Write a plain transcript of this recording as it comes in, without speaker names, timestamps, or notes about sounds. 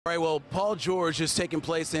All right, well, Paul George is taking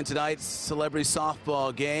place in tonight's celebrity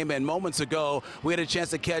softball game, and moments ago, we had a chance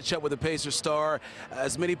to catch up with the Pacer star.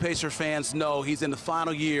 As many Pacer fans know, he's in the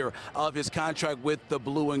final year of his contract with the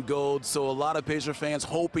Blue and Gold, so a lot of Pacer fans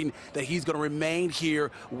hoping that he's going to remain here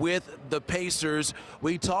with the Pacers.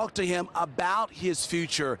 We talked to him about his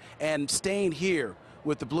future and staying here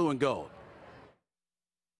with the Blue and Gold.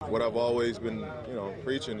 What I've always been,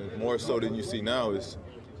 preaching, and more so than you see now, is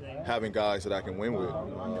having guys that I can win with,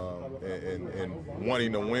 and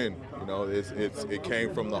wanting to win. It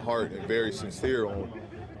came from the heart and very sincere on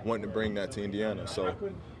wanting to bring that to Indiana. So,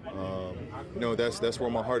 that's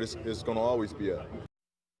where my heart is going to always be at.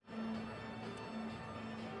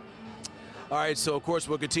 All right, so of course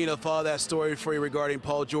we'll continue to follow that story for you regarding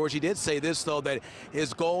Paul George. He did say this, though, that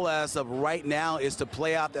his goal as of right now is to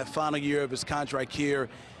play out that final year of his contract here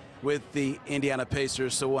with the Indiana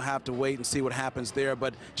Pacers, so we'll have to wait and see what happens there.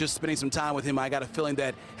 But just spending some time with him, I got a feeling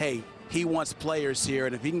that, hey, he wants players here,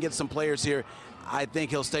 and if he can get some players here, I think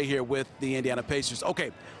he'll stay here with the Indiana Pacers.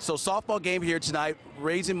 Okay, so softball game here tonight,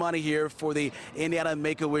 raising money here for the Indiana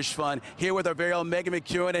Make-A-Wish Fund, here with our very own Megan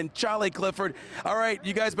McEwen and Charlie Clifford. All right,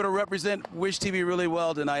 you guys better represent Wish TV really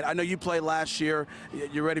well tonight. I know you played last year.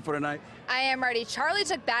 You ready for tonight? I am ready. Charlie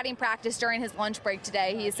took batting practice during his lunch break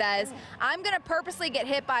today. He says, I'm going to purposely get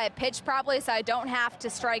hit by a pitch probably so I don't have to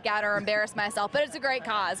strike out or embarrass myself, but it's a great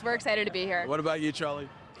cause. We're excited to be here. What about you, Charlie?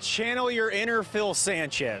 Channel your inner Phil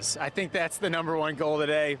Sanchez. I think that's the #1 goal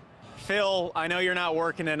today. Phil, I know you're not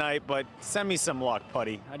working tonight, but send me some luck,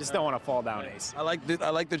 buddy. I just don't want to fall down, Ace. I like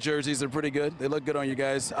the jerseys. They're pretty good. They look good on you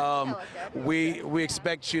guys. We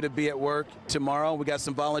expect you to be at work tomorrow. We got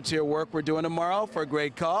some volunteer work we're doing tomorrow for a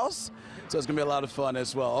great cause. So it's going to be a lot of fun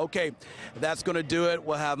as well. Okay, that's going to do it.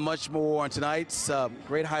 We'll have much more on tonight's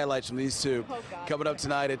great highlights from these two coming up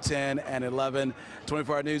tonight at 10 and 11.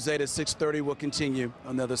 24 Hour News 8 at 6:30 will continue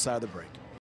on the other side of the break.